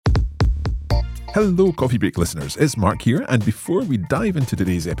Hello, Coffee Break listeners. It's Mark here, and before we dive into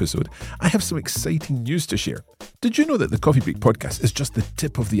today's episode, I have some exciting news to share. Did you know that the Coffee Break podcast is just the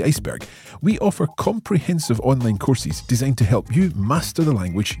tip of the iceberg? We offer comprehensive online courses designed to help you master the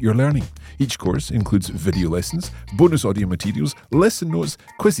language you're learning. Each course includes video lessons, bonus audio materials, lesson notes,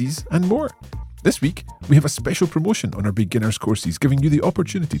 quizzes, and more. This week, we have a special promotion on our beginners courses, giving you the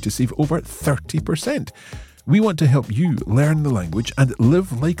opportunity to save over 30%. We want to help you learn the language and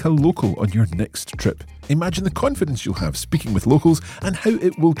live like a local on your next trip. Imagine the confidence you'll have speaking with locals and how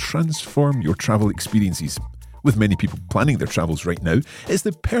it will transform your travel experiences. With many people planning their travels right now, it's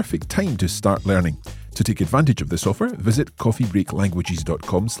the perfect time to start learning. To take advantage of this offer, visit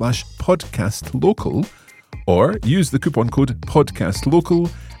coffeebreaklanguages.com/podcastlocal or use the coupon code podcastlocal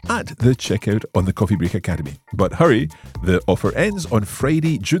at the checkout on the Coffee Break Academy. But hurry, the offer ends on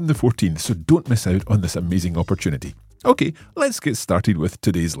Friday, June the 14th, so don't miss out on this amazing opportunity. Okay, let's get started with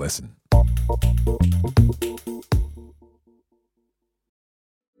today's lesson.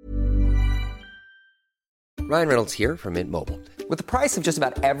 Ryan Reynolds here from Mint Mobile. With the price of just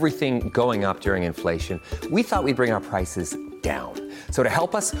about everything going up during inflation, we thought we'd bring our prices down. So to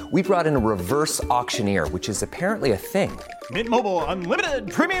help us, we brought in a reverse auctioneer, which is apparently a thing. Mint Mobile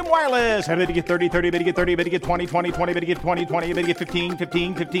Unlimited Premium Wireless. How to get 30, 30, bit to get 30, bit to get 20, 20, 20, bit to get 20, 20, bit to get 15,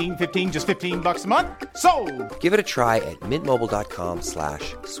 15, 15, 15, just $15 a month? Sold! Give it a try at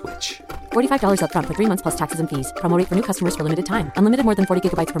mintmobile.com/switch. $45 up front for 3 months plus taxes and fees. Promo rate for new customers for limited time. Unlimited more than 40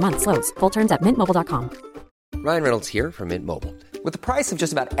 gigabytes per month. Slows full terms at mintmobile.com. Ryan Reynolds here from Mint Mobile. With the price of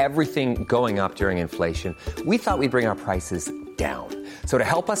just about everything going up during inflation, we thought we'd bring our prices down. So to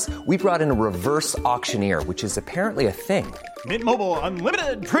help us, we brought in a reverse auctioneer, which is apparently a thing. Mint Mobile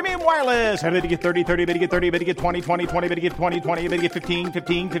Unlimited Premium Wireless. How to get 30, 30, bit to get 30, bit to get 20, 20, 20, bit to get 20, 20, bit to get 15,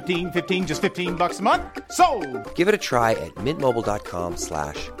 15, 15, 15, just $15 a month? Sold! Give it a try at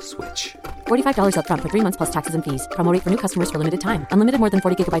mintmobile.com/switch. $45 up front for 3 months plus taxes and fees. Promo rate for new customers for limited time. Unlimited more than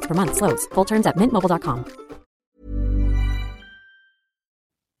 40 gigabytes per month. Slows full terms at mintmobile.com.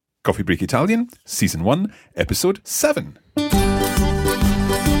 Coffee Break Italian, Season 1, Episode 7.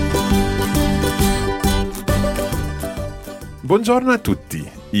 Buongiorno a tutti,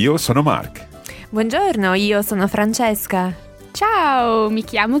 io sono Mark. Buongiorno, io sono Francesca. Ciao, mi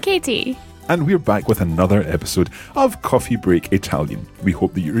chiamo Katie. And we're back with another episode of Coffee Break Italian. We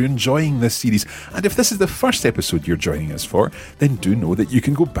hope that you're enjoying this series, and if this is the first episode you're joining us for, then do know that you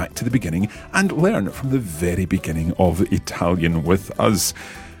can go back to the beginning and learn from the very beginning of Italian with us.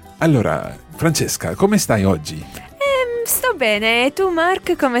 Allora, Francesca, come stai oggi? Sto bene, e tu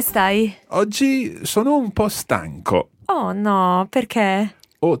Mark come stai? Oggi sono un po' stanco. Oh no, perché?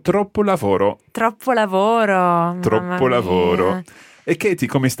 Ho troppo lavoro. Troppo lavoro. Troppo lavoro. E Katie,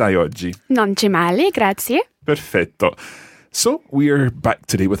 come stai oggi? Non c'è male, grazie. Perfetto. So, we're back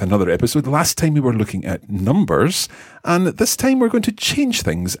today with another episode. Last time we were looking at numbers, and this time we're going to change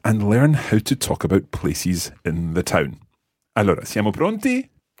things and learn how to talk about places in the town. Allora, siamo pronti?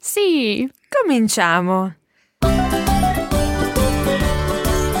 Sì. Cominciamo.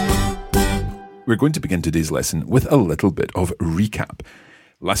 We're going to begin today's lesson with a little bit of recap.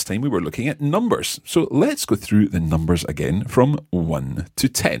 Last time we were looking at numbers, so let's go through the numbers again from 1 to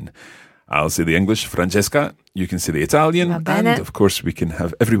 10. I'll say the English, Francesca, you can say the Italian, and of course we can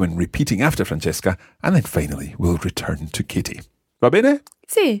have everyone repeating after Francesca, and then finally we'll return to Katie. Va bene?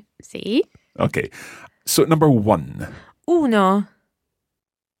 Sì. Sì. Okay, so number 1. 1,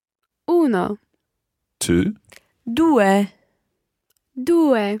 1, 2, 2,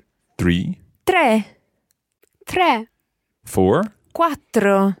 2, 3, 3, 3, 4,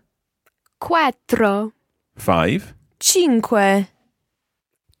 4, 4, 5, 5, 5,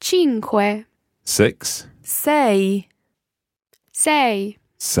 6, 6, 6,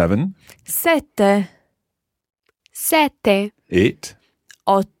 7, 7, 7, 8,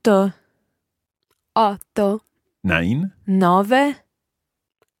 8, 8, 9, 9,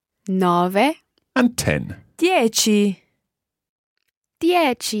 9, and 10. 10.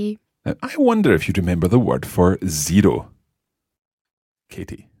 10. Now, I wonder if you remember the word for 0.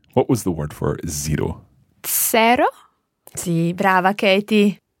 Katie, what was the word for 0? 0. Sì, brava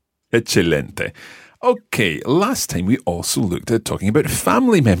Katie. Eccellente. Okay, last time we also looked at talking about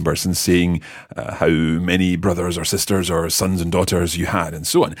family members and saying how many brothers or sisters or sons and daughters you had and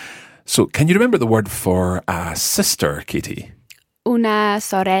so on. So, can you remember the word for a sister, Katie? Una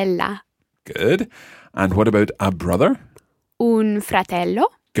sorella. Good. And what about a brother? Un fratello.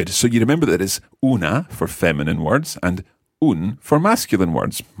 Good. So you remember that it's una for feminine words and un for masculine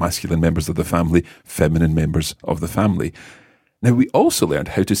words. Masculine members of the family, feminine members of the family. Now, we also learned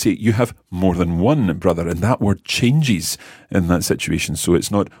how to say you have more than one brother, and that word changes in that situation. So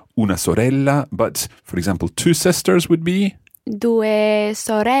it's not una sorella, but, for example, two sisters would be Due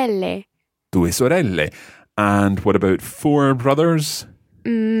sorelle. due sorelle. And what about four brothers?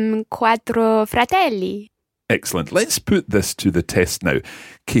 Quattro fratelli. Excellent. Let's put this to the test now.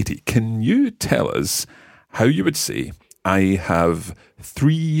 Katie, can you tell us how you would say, I have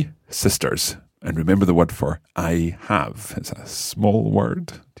 3 sisters? And remember the word for I have. It's a small word.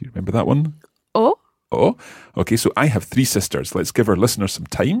 Do you remember that one? Ho. Oh, okay. So I have 3 sisters. Let's give our listeners some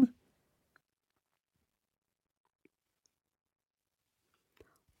time.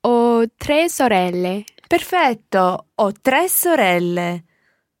 Ho 3 sorelle. Perfetto, ho 3 sorelle.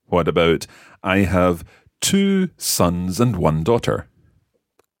 What about I have 2 sons and 1 daughter?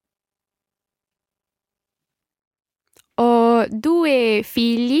 Ho 2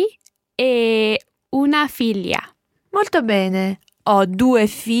 figli e una figlia. Molto bene, ho 2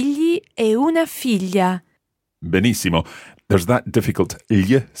 figli e una figlia. Benissimo. There's that difficult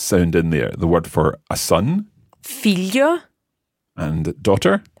l sound in there. The word for a son Figlio, and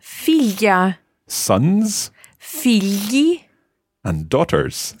daughter, figlia, sons figli, and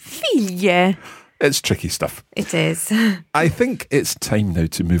daughters. figlie. It's tricky stuff. It is. I think it's time now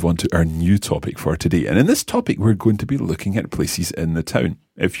to move on to our new topic for today. And in this topic, we're going to be looking at places in the town.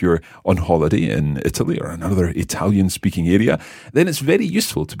 If you're on holiday in Italy or another Italian-speaking area, then it's very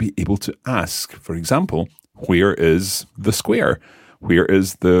useful to be able to ask, for example, where is the square? Where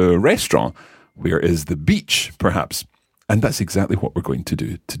is the restaurant? Where is the beach, perhaps? And that's exactly what we're going to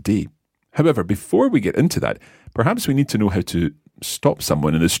do today. However, before we get into that, perhaps we need to know how to stop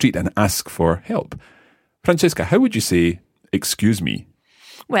someone in the street and ask for help. Francesca, how would you say, excuse me?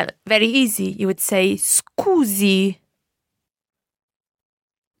 Well, very easy. You would say scusi.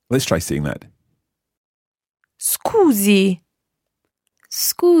 Let's try saying that. Scusi.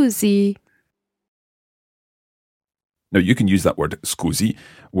 Scusi. Now, you can use that word scusi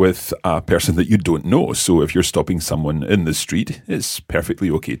with a person that you don't know. So if you're stopping someone in the street, it's perfectly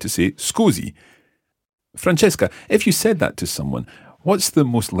okay to say scusi. Francesca, if you said that to someone, what's the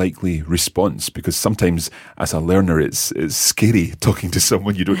most likely response? Because sometimes as a learner, it's scary talking to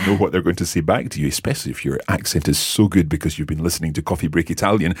someone. You don't know what they're going to say back to you, especially if your accent is so good because you've been listening to Coffee Break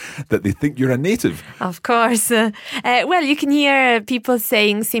Italian that they think you're a native. Of course. Well, you can hear people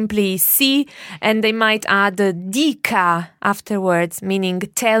saying simply si, and they might add dica afterwards, meaning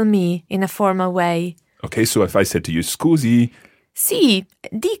tell me in a formal way. Okay, so if I said to you, scusi, Si,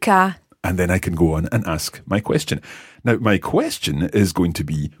 dica. and then I can go on and ask my question. Now, my question is going to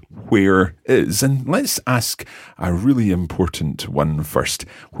be, where is? And let's ask a really important one first.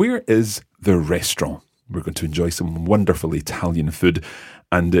 Where is the restaurant? We're going to enjoy some wonderful Italian food.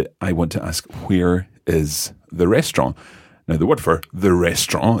 And I want to ask, where is the restaurant? Now, the word for the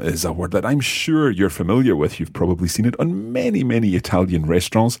restaurant is a word that I'm sure you're familiar with. You've probably seen it on many, many Italian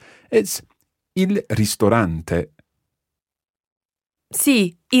restaurants. It's il ristorante.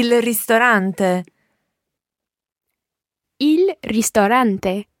 Sì, il ristorante. Il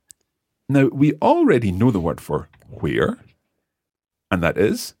ristorante. Now, we already know the word for where, and that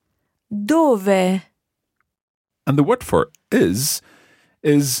is, Dove? and the word for is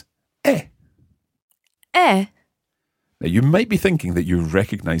e. Now, you might be thinking that you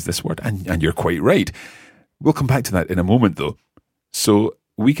recognize this word, and you're quite right. We'll come back to that in a moment, though. So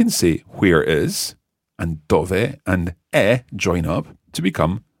we can say where is, and dove and e join up to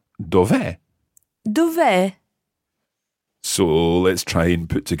become dov'è. Dov'è? So let's try and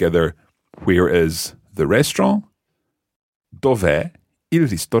put together where is the restaurant, dov'è il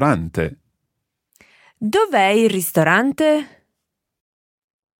ristorante. Dov'è il ristorante?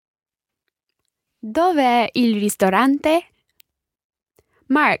 Dov'è il ristorante?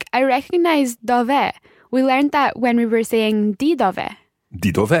 Mark, I recognize dov'è. We learned that when we were saying di dov'è.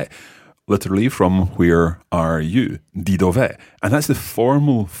 Di dov'è, literally from where are you? Di dov'è. And that's the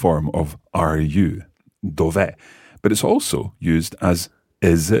formal form of are you? Dov'è. But it's also used as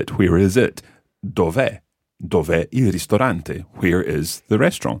is it? Where is it? Dov'è? Dov'è il ristorante? Where is the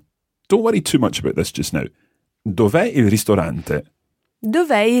restaurant? Don't worry too much about this just now. Dov'è il ristorante?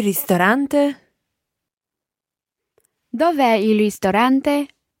 Dov'è il ristorante? Dov'è il ristorante?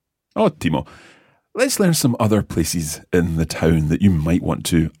 Ottimo. Let's learn some other places in the town that you might want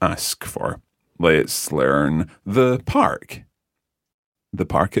to ask for. Let's learn the park. The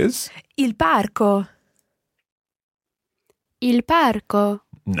park is? Il parco. Il parco.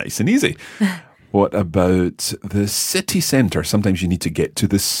 Nice and easy. What about the city centre? Sometimes you need to get to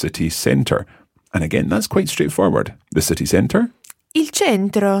the city centre. And again, that's quite straightforward. The city centre? Il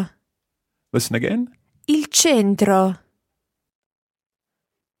centro. Listen again. Il centro.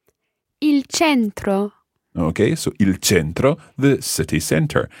 il centro. Okay, so il centro, the city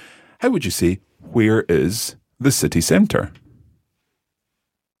centre. How would you say, where is the city centre?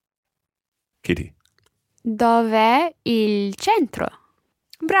 Katie. Dov'è il centro?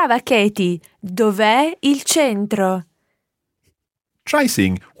 Brava Katie. Dov'è il centro? Try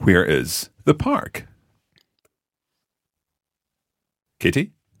saying, where is the park?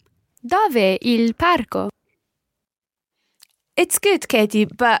 Katie? Dov'è il parco? It's good, Katie,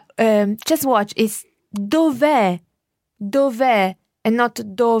 but just watch. It's dov'è, dov'è, and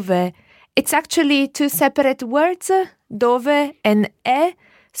not dove. It's actually two separate words, dove and e.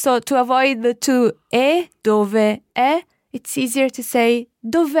 So to avoid the two dove, it's easier to say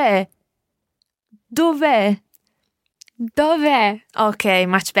dov'è, dov'è. Dov'è? Okay,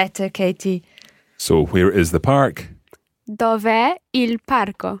 much better, Katie. So where is the park? Dov'è il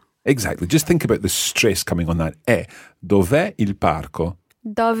parco? Exactly. Just think about the stress coming on that e. Dov'è il parco?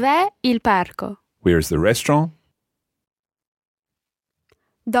 Dov'è il parco? Where's the restaurant?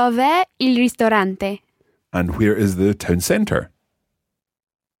 Dov'è il ristorante? And where is the town centre?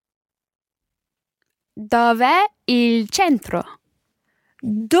 Dov'è il centro?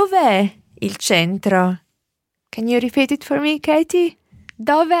 Dov'è il centro? Can you repeat it for me, Katie?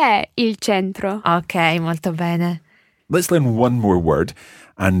 Dov'è il centro? Okay, molto bene. Let's learn one more word,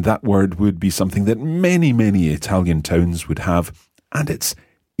 and that word would be something that many, many Italian towns would have, and it's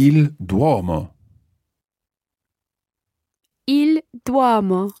il Duomo. Il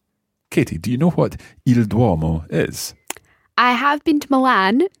Duomo. Katie, do you know what il Duomo is? I have been to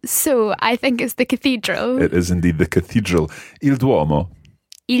Milan, so I think it's the cathedral. It is indeed the cathedral. Il Duomo.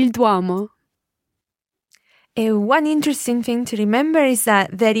 Il Duomo. One interesting thing to remember is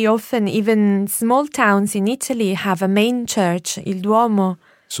that very often even small towns in Italy have a main church, il Duomo.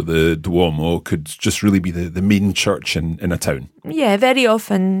 So the Duomo could just really be the main church in a town. Yeah, very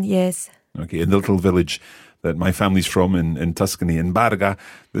often, yes. Okay, in the little village that my family's from in Tuscany, in Barga,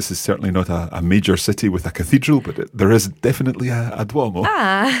 this is certainly not a major city with a cathedral, but there is definitely a Duomo.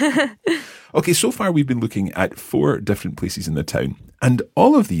 Ah. Okay, so far we've been looking at 4 different places in the town, and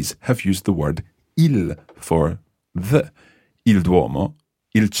all of these have used the word il for the. Il Duomo,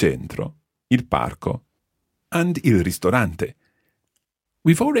 il centro, il parco, and il ristorante.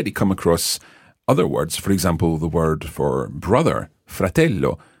 We've already come across other words, for example, the word for brother,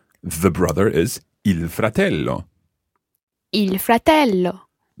 fratello. The brother is il fratello. Il fratello.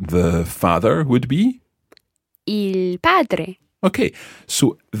 The father would be? Il padre. Okay,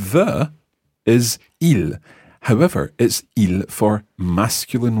 so the is il. However, it's il for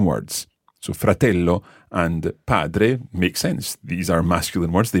masculine words. So fratello and padre make sense. These are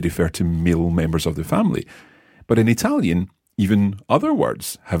masculine words. They refer to male members of the family. But in Italian, even other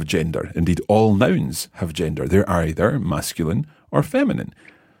words have gender. Indeed, all nouns have gender. They're either masculine or feminine.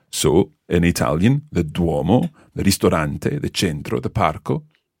 So, in Italian, the Duomo, the ristorante, the centro, the parco,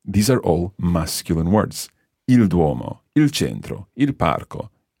 these are all masculine words. Il Duomo, il centro, il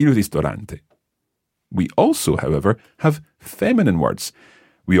parco, il ristorante. We also, however, have feminine words.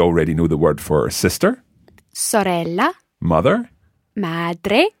 We already know the word for sister, Sorella. mother,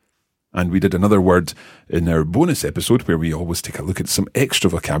 Madre. and we did another word in our bonus episode where we always take a look at some extra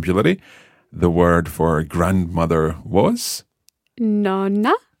vocabulary. The word for grandmother was?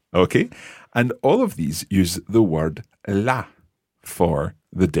 Nonna. Okay, and all of these use the word la for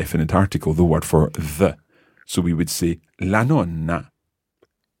the definite article, the word for the. So we would say la nonna,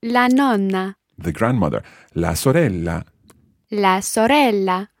 La nonna. the grandmother, la sorella. La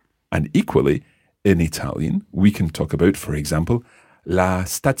sorella. And equally, in Italian, we can talk about, for example, la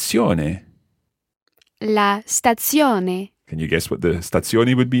stazione. La stazione. Can you guess what the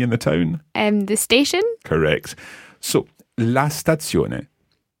stazione would be in the town? The station. Correct. So, la stazione.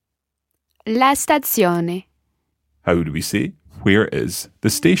 La stazione. How do we say, where is the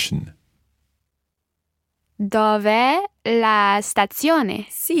station? Dov'è la stazione?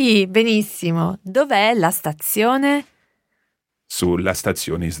 Sì, benissimo. Dov'è la stazione? So, la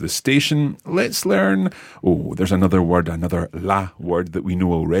stazione is the station. Let's learn. Oh, there's another word, another la word that we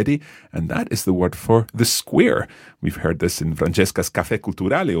know already, and that is the word for the square. We've heard this in Francesca's Caffè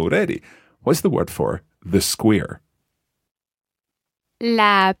Culturale already. What's the word for the square?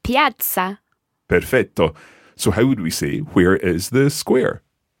 La piazza. Perfetto. So, how would we say, where is the square?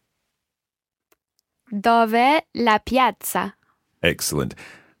 Dov'è la piazza? Excellent.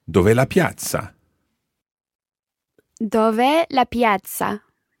 Dov'è la piazza? Dov'è la piazza?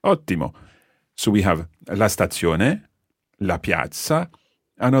 Ottimo. So we have la stazione, la piazza.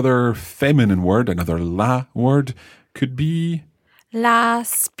 Another feminine word, another la word could be... La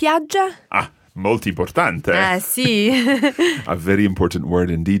spiaggia? Ah, Molto importante. Sì. A very important word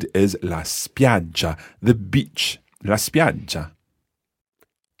indeed is la spiaggia, the beach. La spiaggia.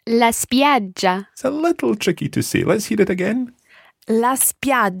 La spiaggia. It's a little tricky to say. Let's hear it again. La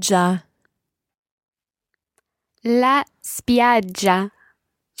spiaggia. La spiaggia.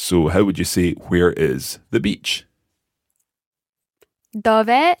 So how would you say where is the beach?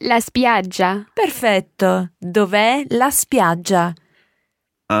 Dov'è la spiaggia? Perfetto. Dov'è la spiaggia?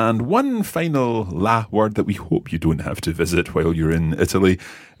 And one final la word that we hope you don't have to visit while you're in Italy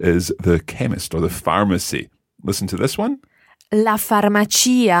is the chemist or the pharmacy. Listen to this one. La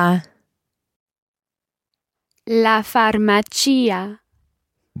farmacia. La farmacia.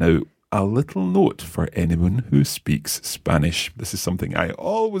 Now, a little note for anyone who speaks Spanish. This is something I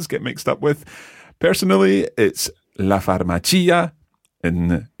always get mixed up with. Personally, it's la farmacia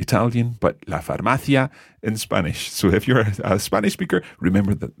in Italian, but la farmacia in Spanish. So if you're a Spanish speaker,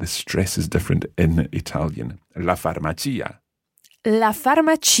 remember that the stress is different in Italian. La farmacia. La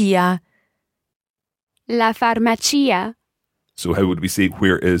farmacia. La farmacia. So how would we say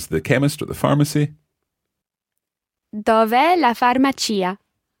where is the chemist or the pharmacy? Dov'è la farmacia?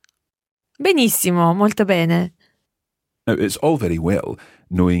 Benissimo, molto bene. Now, it's all very well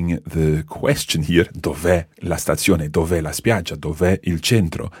knowing the question here, dov'è la stazione, dov'è la spiaggia, dov'è il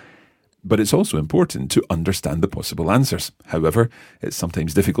centro? But it's also important to understand the possible answers. However, it's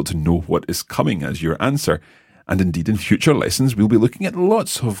sometimes difficult to know what is coming as your answer. And indeed, in future lessons, we'll be looking at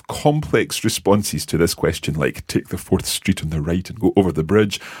lots of complex responses to this question, like take the 4th Street on the right and go over the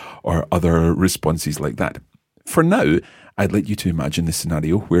bridge, or other responses like that. For now, I'd like you to imagine the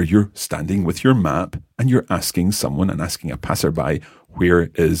scenario where you're standing with your map and you're asking someone and asking a passerby, where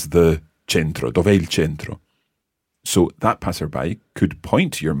is the centro? Dov'è il centro? So that passerby could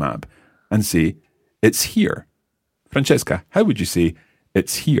point to your map and say, it's here. Francesca, how would you say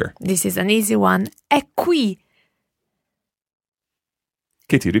it's here? This is an easy one. È qui.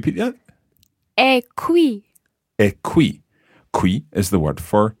 Katie, repeat that. È qui. È qui. Qui is the word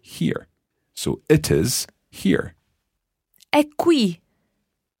for here. So it is here. È qui.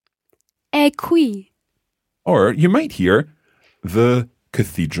 È qui. Or you might hear, the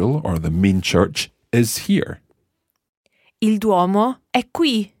cathedral or the main church is here. Il Duomo è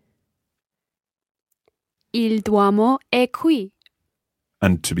qui. Il Duomo è qui.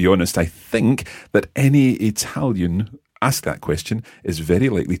 And to be honest, I think that any Italian asked that question is very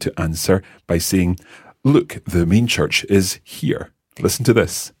likely to answer by saying, look, the main church is here. Listen to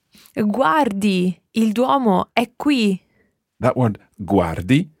this. Guardi, il Duomo è qui. That word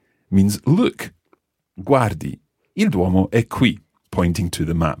guardi means look. Guardi, il Duomo è qui, pointing to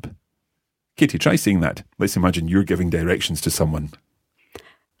the map. Katie, try saying that. Let's imagine you're giving directions to someone.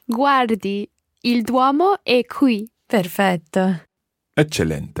 Guardi, il Duomo è qui. Perfetto.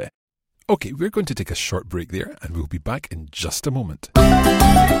 Eccellente. Okay, we're going to take a short break there and we'll be back in just a moment.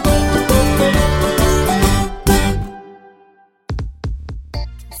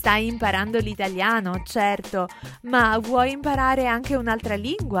 Stai imparando l'italiano, certo, ma vuoi imparare anche un'altra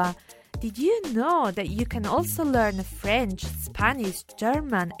lingua? Did you know that you can also learn French, Spanish,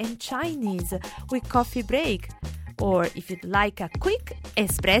 German and Chinese with Coffee Break? Or if you'd like a quick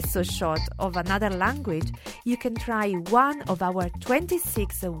espresso shot of another language, you can try one of our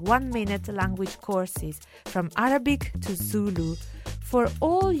 26 one-minute language courses from Arabic to Zulu. For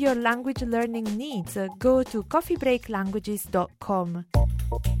all your language learning needs, go to coffeebreaklanguages.com.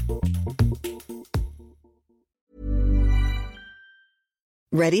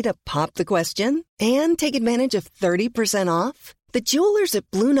 Ready to pop the question and take advantage of 30% off? The jewelers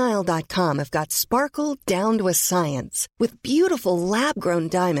at BlueNile.com have got sparkle down to a science with beautiful lab-grown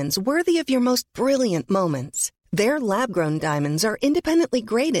diamonds worthy of your most brilliant moments. Their lab-grown diamonds are independently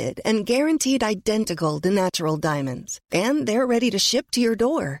graded and guaranteed identical to natural diamonds. And they're ready to ship to your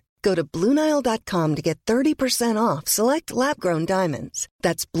door. Go to BlueNile.com to get 30% off select lab-grown diamonds.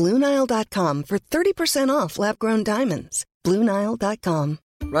 That's BlueNile.com for 30% off lab-grown diamonds. BlueNile.com.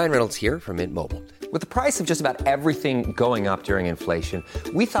 Ryan Reynolds here from Mint Mobile. With the price of just about everything going up during inflation,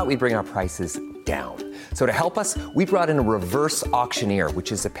 we thought we'd bring our prices down. So to help us, we brought in a reverse auctioneer,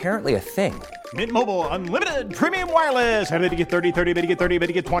 which is apparently a thing. Mint Mobile Unlimited Premium Wireless. How to get 30, 30, bit to get 30, bit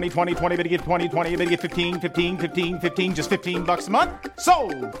to get 20, 20, 20, bit to get 20, 20, bit to get 15, 15, 15, 15, just $15 a month?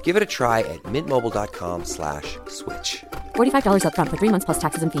 Sold! Give it a try at mintmobile.com/switch. $45 up front for 3 months plus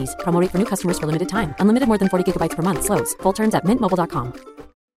taxes and fees. Promo rate for new customers for limited time. Unlimited more than 40 gigabytes per month. Slows full terms at mintmobile.com.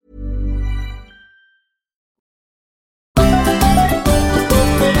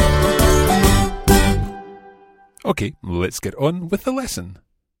 Okay, let's get on with the lesson.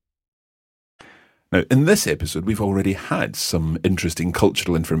 Now, in this episode, we've already had some interesting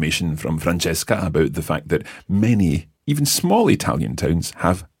cultural information from Francesca about the fact that many, even small Italian towns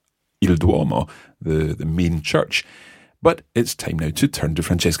have Il Duomo, the main church. But it's time now to turn to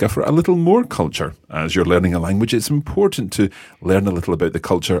Francesca for a little more culture. As you're learning a language, it's important to learn a little about the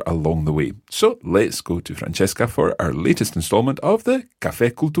culture along the way. So let's go to Francesca for our latest instalment of the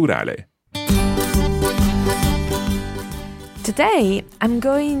Café Culturale. Today, I'm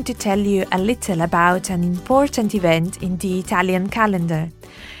going to tell you a little about an important event in the Italian calendar.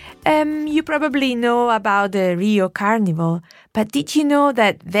 You probably know about the Rio Carnival, but did you know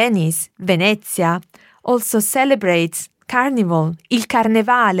that Venice, Venezia, also celebrates Carnival, il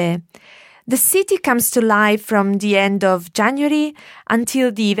Carnevale? The city comes to life from the end of January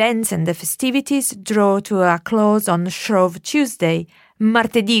until the events and the festivities draw to a close on Shrove Tuesday,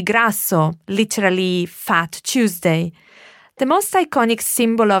 Martedì Grasso, literally Fat Tuesday. The most iconic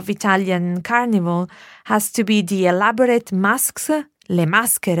symbol of Italian carnival has to be the elaborate masks, le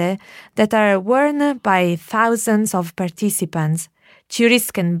maschere, that are worn by thousands of participants.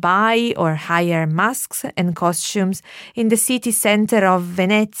 Tourists can buy or hire masks and costumes in the city center of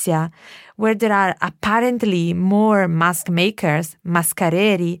Venezia, where there are apparently more mask makers,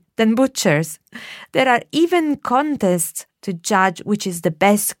 mascareri, than butchers. There are even contests to judge which is the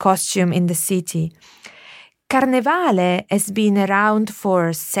best costume in the city. Carnevale has been around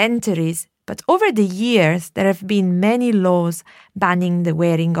for centuries, but over the years there have been many laws banning the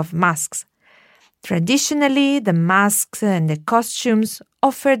wearing of masks. Traditionally, the masks and the costumes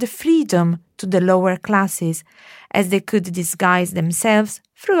offered freedom to the lower classes, as they could disguise themselves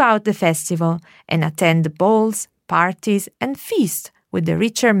throughout the festival and attend balls, parties, and feasts with the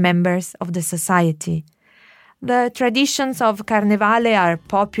richer members of the society. The traditions of Carnevale are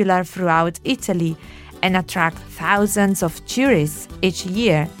popular throughout Italy and attract thousands of tourists each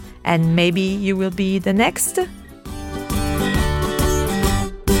year, and maybe you will be the next.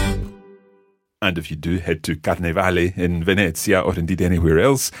 And if you do head to Carnevale in Venezia or indeed anywhere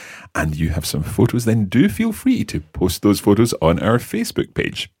else, and you have some photos, then do feel free to post those photos on our Facebook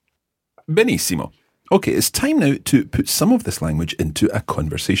page. Benissimo. Okay, it's time now to put some of this language into a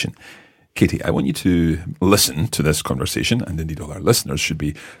conversation. Katie, I want you to listen to this conversation, and indeed all our listeners should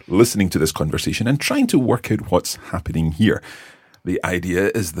be listening to this conversation and trying to work out what's happening here. The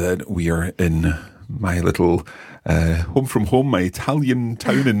idea is that we are in my little home from home, my Italian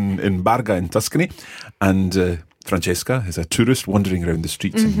town in Barga in Tuscany, and Francesca is a tourist wandering around the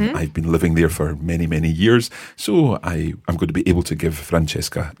streets, and I've been living there for many, many years, so I'm going to be able to give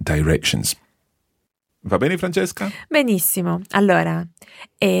Francesca directions. Va bene, Francesca? Benissimo. Allora,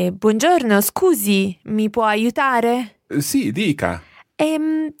 buongiorno, scusi, mi può aiutare? Sì, dica.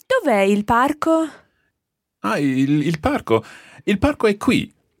 Dov'è il parco? Ah, il parco. Il parco è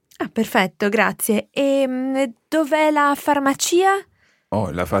qui. Ah, perfetto, grazie. Dov'è la farmacia?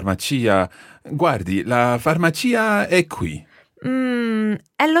 Oh, la farmacia. Guardi, la farmacia è qui.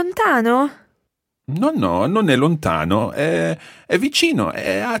 È lontano? No, non è lontano. È vicino,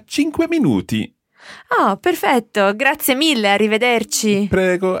 è a 5 minuti. Oh, perfetto, grazie mille, arrivederci.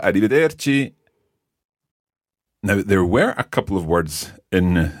 Prego, arrivederci. Now, there were a couple of words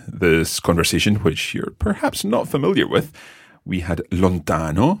in this conversation which you're perhaps not familiar with. We had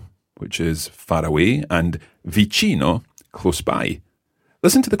lontano, which is far away, and vicino, close by.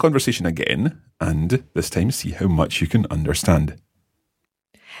 Listen to the conversation again, and this time see how much you can understand.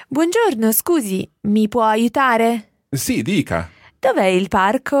 Buongiorno, scusi, mi può aiutare? Sì, dica. Dov'è il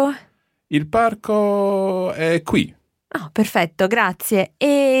parco? Il parco è qui. Oh, perfetto, grazie.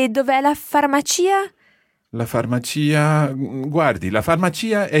 E dov'è la farmacia? La farmacia... Guardi, la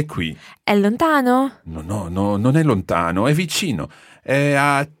farmacia è qui. È lontano? No, non è lontano, è vicino. È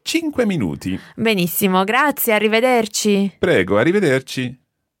a 5 minuti. Benissimo, grazie, arrivederci. Prego, arrivederci.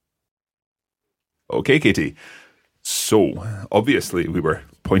 Okay, Katie. So, obviously, we were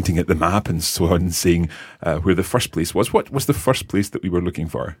pointing at the map and so on, saying where the first place was. What was the first place that we were looking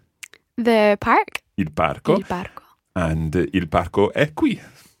for? The park. Il parco. Il parco. And il parco è qui.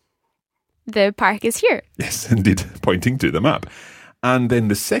 The park is here. Yes, indeed, pointing to the map. And then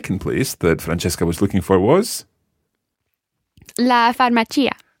the second place that Francesca was looking for was? La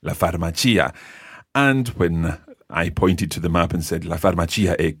farmacia. La farmacia. And when I pointed to the map and said, La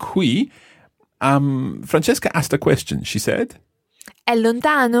farmacia è qui, Francesca asked a question. She said? È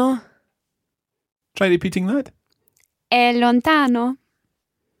lontano? Try repeating that. È lontano.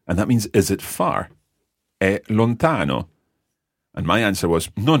 And that means, is it far? È lontano. And my answer was,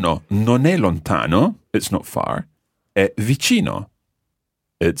 no, non è lontano. It's not far. È vicino.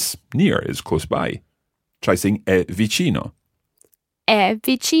 It's near, it's close by. Try saying è vicino. È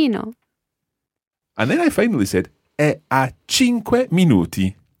vicino. And then I finally said, è a 5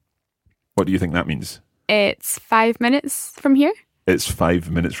 minuti. What do you think that means? It's 5 minutes from here. It's 5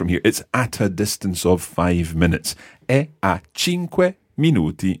 minutes from here. It's at a distance of 5 minutes. È a 5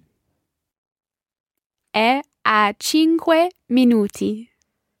 minuti. È a 5 minuti.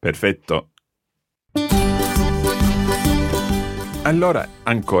 Perfetto. Allora,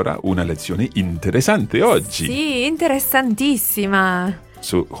 ancora una lezione interessante oggi. Sì, interessantissima.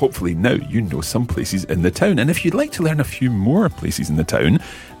 So hopefully now you know some places in the town. And if you'd like to learn a few more places in the town,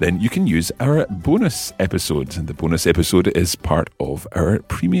 then you can use our bonus episode. And the bonus episode is part of our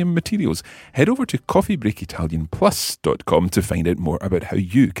premium materials. Head over to coffeebreakitalianplus.com to find out more about how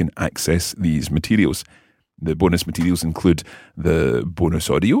you can access these materials. The bonus materials include the bonus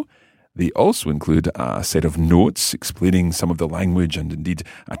audio. They also include a set of notes explaining some of the language and indeed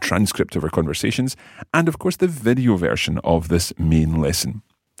a transcript of our conversations, and of course the video version of this main lesson.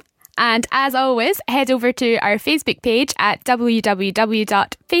 And as always, head over to our Facebook page at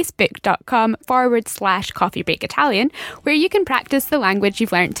www.facebook.com/Coffee Break Italian, where you can practice the language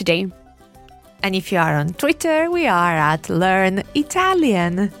you've learned today. And if you are on Twitter, we are at Learn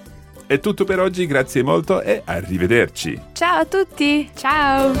Italian. È tutto per oggi, grazie molto e arrivederci. Ciao a tutti.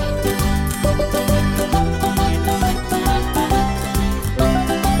 Ciao!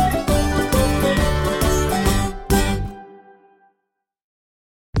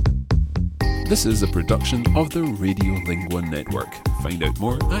 This is a production of the Radiolingua Network. Find out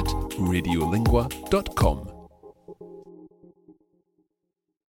more at radiolingua.com.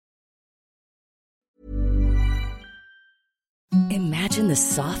 Imagine the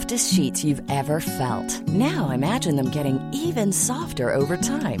softest sheets you've ever felt. Now imagine them getting even softer over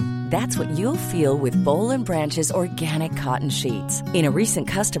time. That's what you'll feel with Boll & Branch's organic cotton sheets. In a recent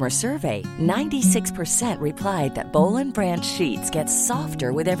customer survey, 96% replied that Boll & Branch sheets get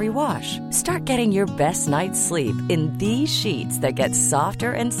softer with every wash. Start getting your best night's sleep in these sheets that get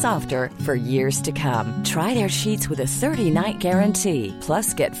softer and softer for years to come. Try their sheets with a 30-night guarantee.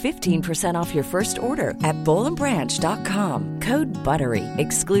 Plus, get 15% off your first order at bollandbranch.com. Code BUTTERY.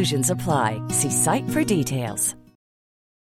 Exclusions apply. See site for details.